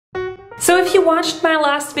So if you watched my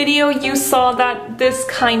last video, you saw that this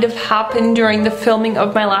kind of happened during the filming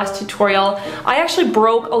of my last tutorial. I actually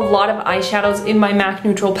broke a lot of eyeshadows in my MAC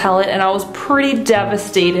neutral palette and I was pretty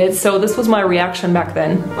devastated, so this was my reaction back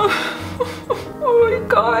then. Oh my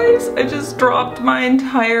guys, I just dropped my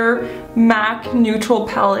entire MAC neutral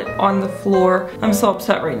palette on the floor. I'm so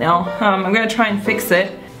upset right now. I'm gonna try and fix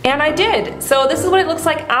it. And I did. So this is what it looks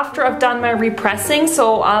like after I've done my repressing,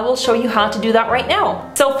 so I will show you how to do that right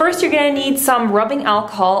now. So first you're gonna need some rubbing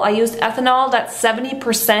alcohol. I used ethanol that's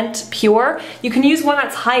 70% pure. You can use one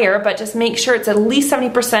that's higher, but just make sure it's at least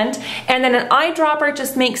 70%. And then an eyedropper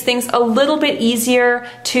just makes things a little bit easier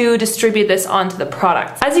to distribute this onto the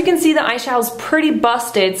product. As you can see, the eyeshadow's pretty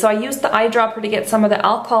busted, so I used the eyedropper to get some of the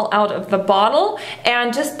alcohol out of the bottle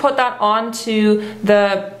and just put that onto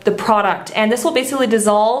the product. And this will basically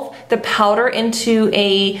dissolve the powder into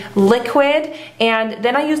a liquid, and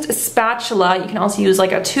then I used a spatula. You can also use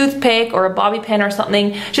like a toothpick or a bobby pin or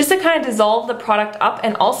something just to kind of dissolve the product up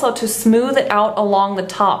and also to smooth it out along the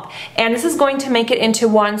top. And this is going to make it into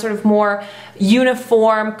one sort of more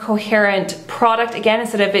uniform, coherent product again,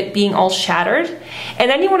 instead of it being all shattered. And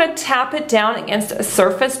then you want to tap it down against a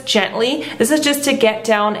surface gently. This is just to get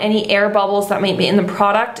down any air bubbles that may be in the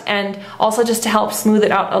product and also just to help smooth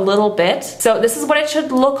it out a little bit. So this is what it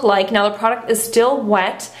should look like. Now the product is still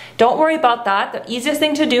wet. Don't worry about that. The easiest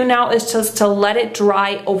thing to do now is just to let it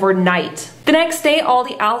dry overnight. The next day, all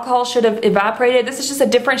the alcohol should have evaporated. This is just a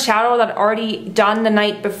different shadow that I'd already done the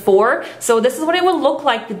night before. So this is what it will look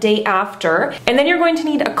like the day after. And then you're going to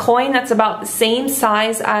need a coin that's about the same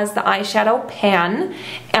size as the eyeshadow pan.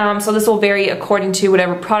 So this will vary according to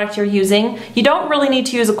whatever product you're using. You don't really need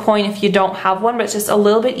to use a coin if you don't have one, but it's just a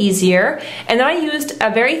little bit easier. And then I used a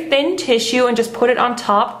very thin tissue and just put it on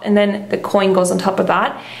top, and then the coin goes on top of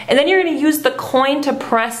that. And then you're going to use the coin to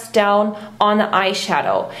press down on the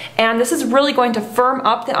eyeshadow. And this is really going to firm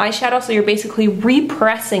up the eyeshadow, so you're basically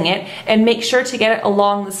repressing it, and make sure to get it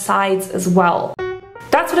along the sides as well.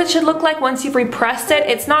 That's what it should look like once you've repressed it.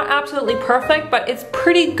 It's not absolutely perfect, but it's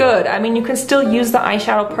pretty good. I mean, you can still use the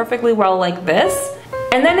eyeshadow perfectly well like this.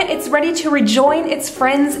 And then it's ready to rejoin its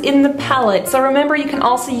friends in the palette. So remember, you can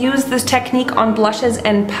also use this technique on blushes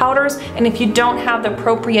and powders, and if you don't have the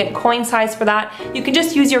appropriate coin size for that, you can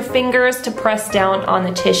just use your fingers to press down on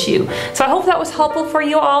the tissue. So I hope that was helpful for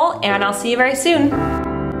you all, and I'll see you very soon.